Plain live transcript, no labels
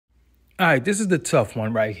All right, this is the tough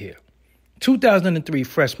one right here. 2003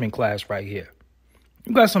 freshman class right here.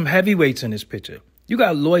 You got some heavyweights in this picture. You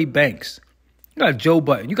got Lloyd Banks. You got Joe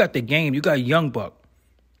Button. You got The Game. You got Young Buck.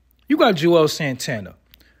 You got Joel Santana.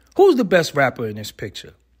 Who's the best rapper in this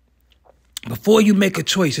picture? Before you make a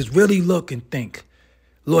choice, just really look and think.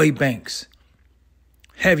 Lloyd Banks,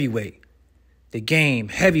 heavyweight. The Game,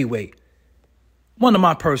 heavyweight. One of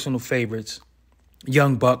my personal favorites.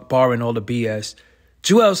 Young Buck, barring all the BS.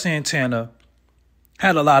 Joel Santana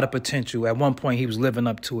had a lot of potential. At one point, he was living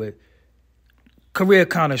up to it. Career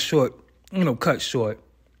kind of short, cut short.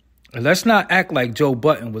 And let's not act like Joe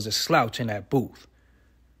Button was a slouch in that booth.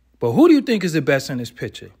 But who do you think is the best in this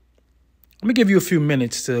picture? Let me give you a few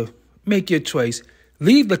minutes to make your choice.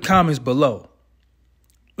 Leave the comments below.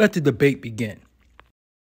 Let the debate begin.